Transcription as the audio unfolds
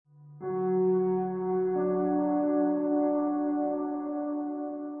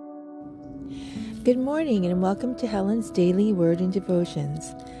Good morning and welcome to Helen's Daily Word and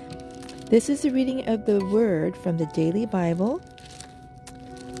Devotions. This is the reading of the Word from the Daily Bible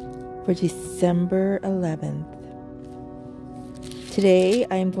for December 11th. Today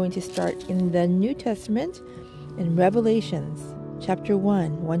I am going to start in the New Testament in Revelations chapter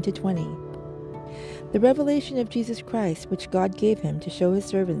 1 to 20. The revelation of Jesus Christ which God gave him to show his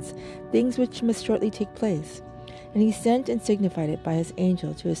servants things which must shortly take place. And he sent and signified it by his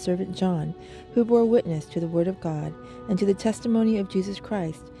angel to his servant John, who bore witness to the word of God, and to the testimony of Jesus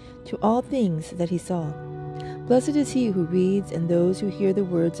Christ, to all things that he saw. Blessed is he who reads, and those who hear the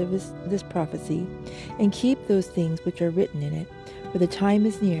words of this prophecy, and keep those things which are written in it, for the time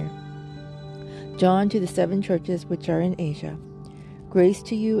is near. John to the 7 churches which are in Asia. Grace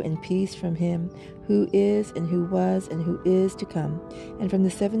to you and peace from him who is and who was and who is to come, and from the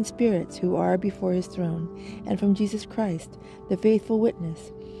 7 spirits who are before his throne, and from Jesus Christ, the faithful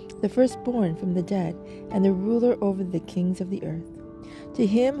witness, the firstborn from the dead, and the ruler over the kings of the earth. To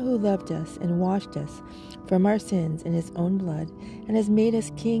him who loved us and washed us from our sins in his own blood, and has made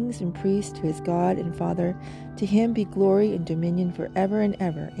us kings and priests to his God and Father, to him be glory and dominion forever and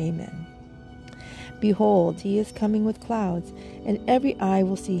ever. Amen. Behold, he is coming with clouds, and every eye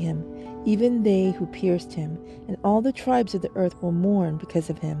will see him, even they who pierced him, and all the tribes of the earth will mourn because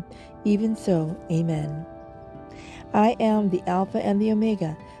of him. Even so, Amen. I am the Alpha and the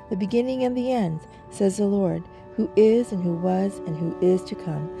Omega, the beginning and the end, says the Lord, who is and who was and who is to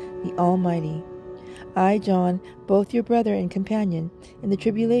come, the Almighty. I, John, both your brother and companion, in the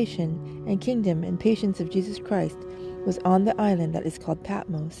tribulation and kingdom and patience of Jesus Christ, was on the island that is called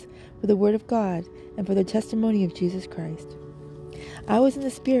Patmos, for the word of God and for the testimony of Jesus Christ. I was in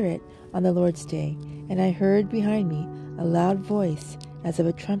the Spirit on the Lord's day, and I heard behind me a loud voice as of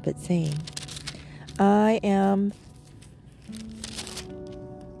a trumpet saying, I am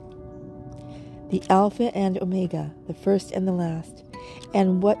the Alpha and Omega, the first and the last.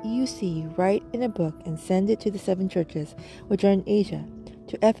 And what you see, write in a book and send it to the 7 churches which are in Asia,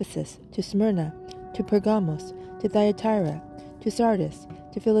 to Ephesus, to Smyrna, to Pergamos, to Thyatira, to Sardis,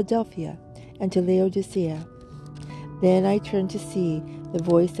 to Philadelphia, and to Laodicea. Then I turned to see the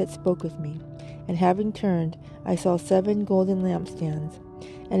voice that spoke with me, and having turned, I saw 7 golden lampstands,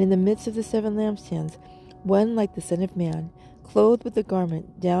 and in the midst of the 7 lampstands, one like the Son of Man, clothed with a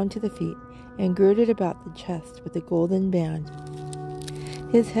garment down to the feet, and girded about the chest with a golden band.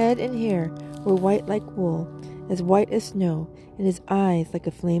 His head and hair were white like wool, as white as snow, and his eyes like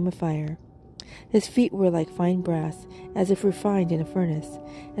a flame of fire. His feet were like fine brass, as if refined in a furnace,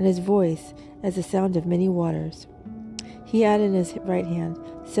 and his voice as the sound of many waters. He had in his right hand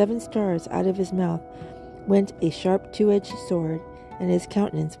 7 stars. Out of his mouth went a sharp 2-edged sword, and his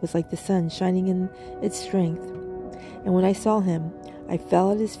countenance was like the sun shining in its strength. And when I saw him, I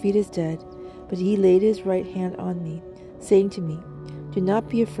fell at his feet as dead, but he laid his right hand on me, saying to me, Do not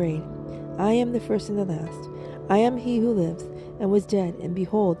be afraid. I am the first and the last. I am he who lives and was dead, and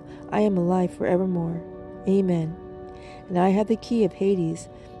behold, I am alive forevermore. Amen. And I have the key of Hades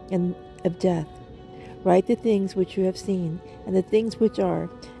and of death. Write the things which you have seen, and the things which are,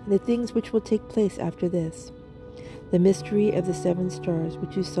 and the things which will take place after this. The mystery of the 7 stars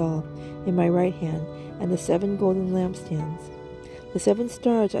which you saw in my right hand, and the 7 golden lampstands. The 7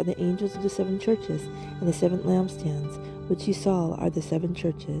 stars are the angels of the 7 churches, and the 7 lampstands which you saw are the 7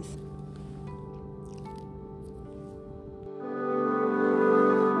 churches.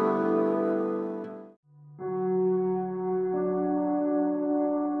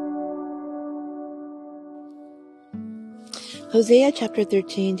 Hosea chapter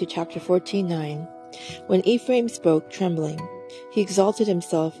 13 to chapter 14:9. When Ephraim spoke, trembling, he exalted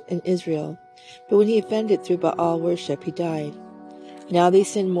himself in Israel, but when he offended through Baal worship, he died. Now they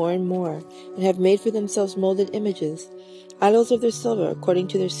sin more and more, and have made for themselves molded images, idols of their silver according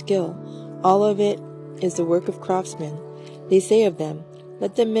to their skill. All of it is the work of craftsmen. They say of them,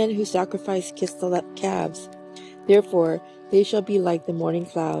 Let the men who sacrifice kiss the calves. Therefore they shall be like the morning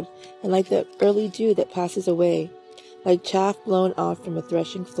cloud, and like the early dew that passes away, like chaff blown off from a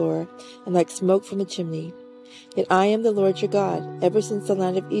threshing floor, and like smoke from a chimney. Yet I am the Lord your God, ever since the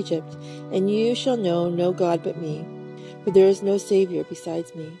land of Egypt, and you shall know no God but me, for there is no Savior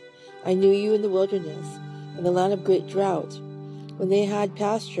besides me. I knew you in the wilderness, in the land of great drought. When they had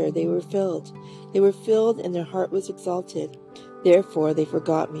pasture, they were filled. They were filled, and their heart was exalted. Therefore they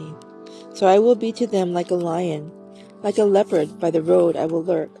forgot me. So I will be to them like a lion, like a leopard by the road I will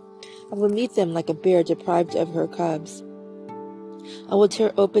lurk. I will meet them like a bear deprived of her cubs. I will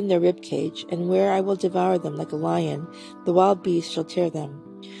tear open their rib cage, and where I will devour them like a lion, the wild beast shall tear them.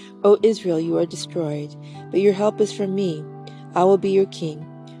 O Israel, you are destroyed, but your help is from me. I will be your king.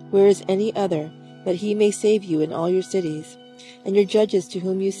 Where is any other? that he may save you in all your cities. And your judges to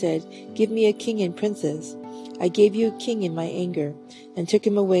whom you said, Give me a king and princes. I gave you a king in my anger, and took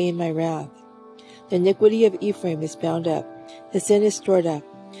him away in my wrath. The iniquity of Ephraim is bound up, his sin is stored up.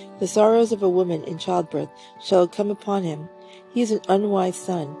 The sorrows of a woman in childbirth shall come upon him. He is an unwise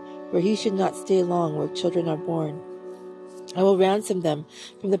son, for he should not stay long where children are born. I will ransom them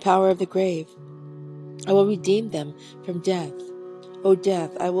from the power of the grave. I will redeem them from death. O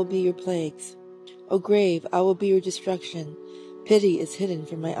death, I will be your plagues. O grave, I will be your destruction. Pity is hidden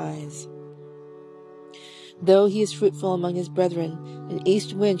from my eyes. Though he is fruitful among his brethren, an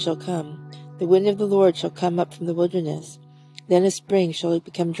east wind shall come. The wind of the Lord shall come up from the wilderness. Then his spring shall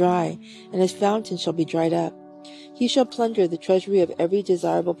become dry, and his fountain shall be dried up. He shall plunder the treasury of every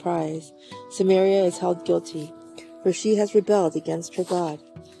desirable prize. Samaria is held guilty, for she has rebelled against her God.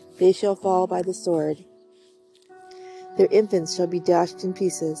 They shall fall by the sword. Their infants shall be dashed in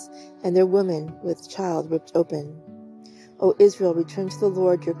pieces, and their women with child ripped open. O Israel, return to the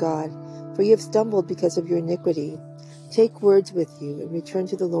Lord your God, for you have stumbled because of your iniquity. Take words with you, and return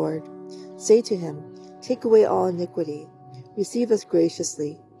to the Lord. Say to him, Take away all iniquity. Receive us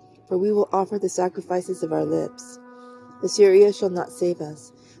graciously, for we will offer the sacrifices of our lips. Assyria shall not save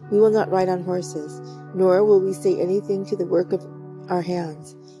us. We will not ride on horses, nor will we say anything to the work of our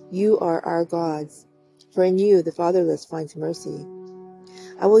hands. You are our gods, for in you the fatherless finds mercy.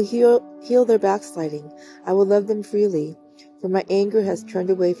 I will heal their backsliding. I will love them freely, for my anger has turned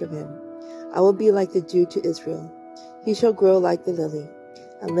away from him. I will be like the dew to Israel. He shall grow like the lily,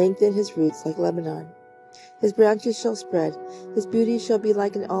 and lengthen his roots like Lebanon. His branches shall spread, his beauty shall be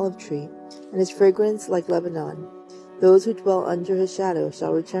like an olive tree, and his fragrance like Lebanon. Those who dwell under his shadow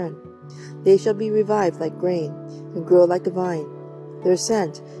shall return. They shall be revived like grain, and grow like a vine. Their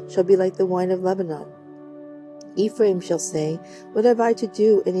scent shall be like the wine of Lebanon. Ephraim shall say, What have I to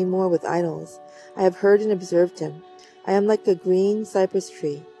do any more with idols? I have heard and observed him. I am like a green cypress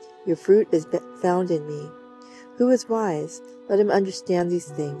tree. Your fruit is found in me. Who is wise? Let him understand these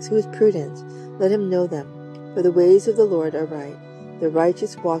things. Who is prudent? Let him know them. For the ways of the Lord are right. The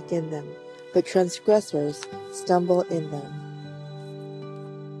righteous walk in them, but transgressors stumble in them.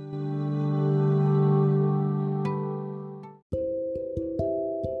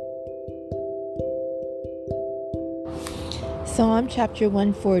 Psalm chapter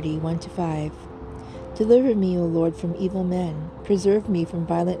 140, 1-5. Deliver me, O Lord, from evil men. Preserve me from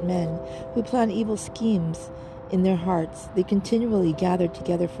violent men who plan evil schemes in their hearts. They continually gather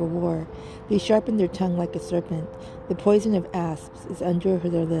together for war. They sharpen their tongue like a serpent. The poison of asps is under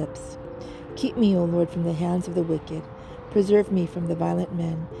their lips. Keep me, O Lord, from the hands of the wicked. Preserve me from the violent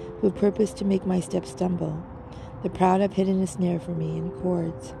men who have purposed to make my steps stumble. The proud have hidden a snare for me in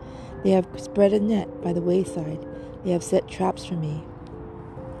cords. They have spread a net by the wayside. They have set traps for me.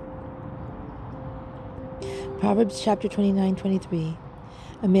 Proverbs chapter 29:23.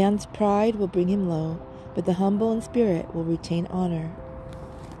 A man's pride will bring him low, but the humble in spirit will retain honor.